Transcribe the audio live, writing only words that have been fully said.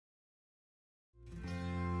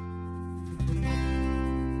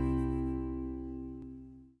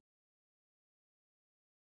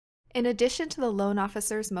In addition to the loan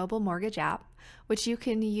officer's mobile mortgage app, which you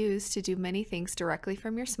can use to do many things directly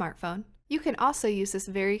from your smartphone, you can also use this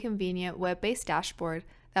very convenient web-based dashboard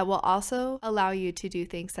that will also allow you to do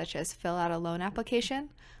things such as fill out a loan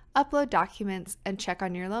application, upload documents, and check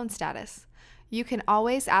on your loan status. You can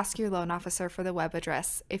always ask your loan officer for the web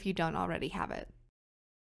address if you don't already have it.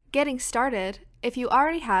 Getting started, if you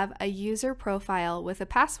already have a user profile with a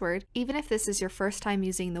password, even if this is your first time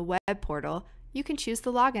using the web portal, you can choose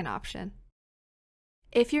the login option.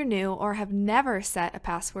 If you're new or have never set a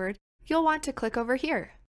password, you'll want to click over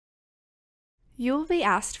here. You will be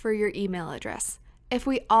asked for your email address. If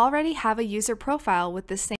we already have a user profile with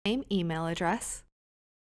the same email address,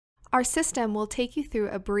 our system will take you through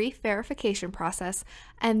a brief verification process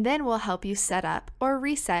and then will help you set up or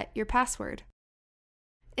reset your password.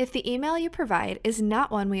 If the email you provide is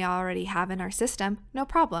not one we already have in our system, no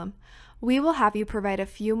problem. We will have you provide a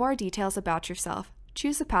few more details about yourself,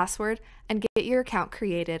 choose a password, and get your account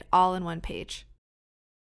created all in one page.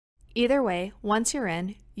 Either way, once you're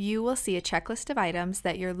in, you will see a checklist of items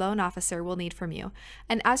that your loan officer will need from you,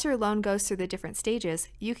 and as your loan goes through the different stages,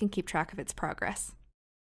 you can keep track of its progress.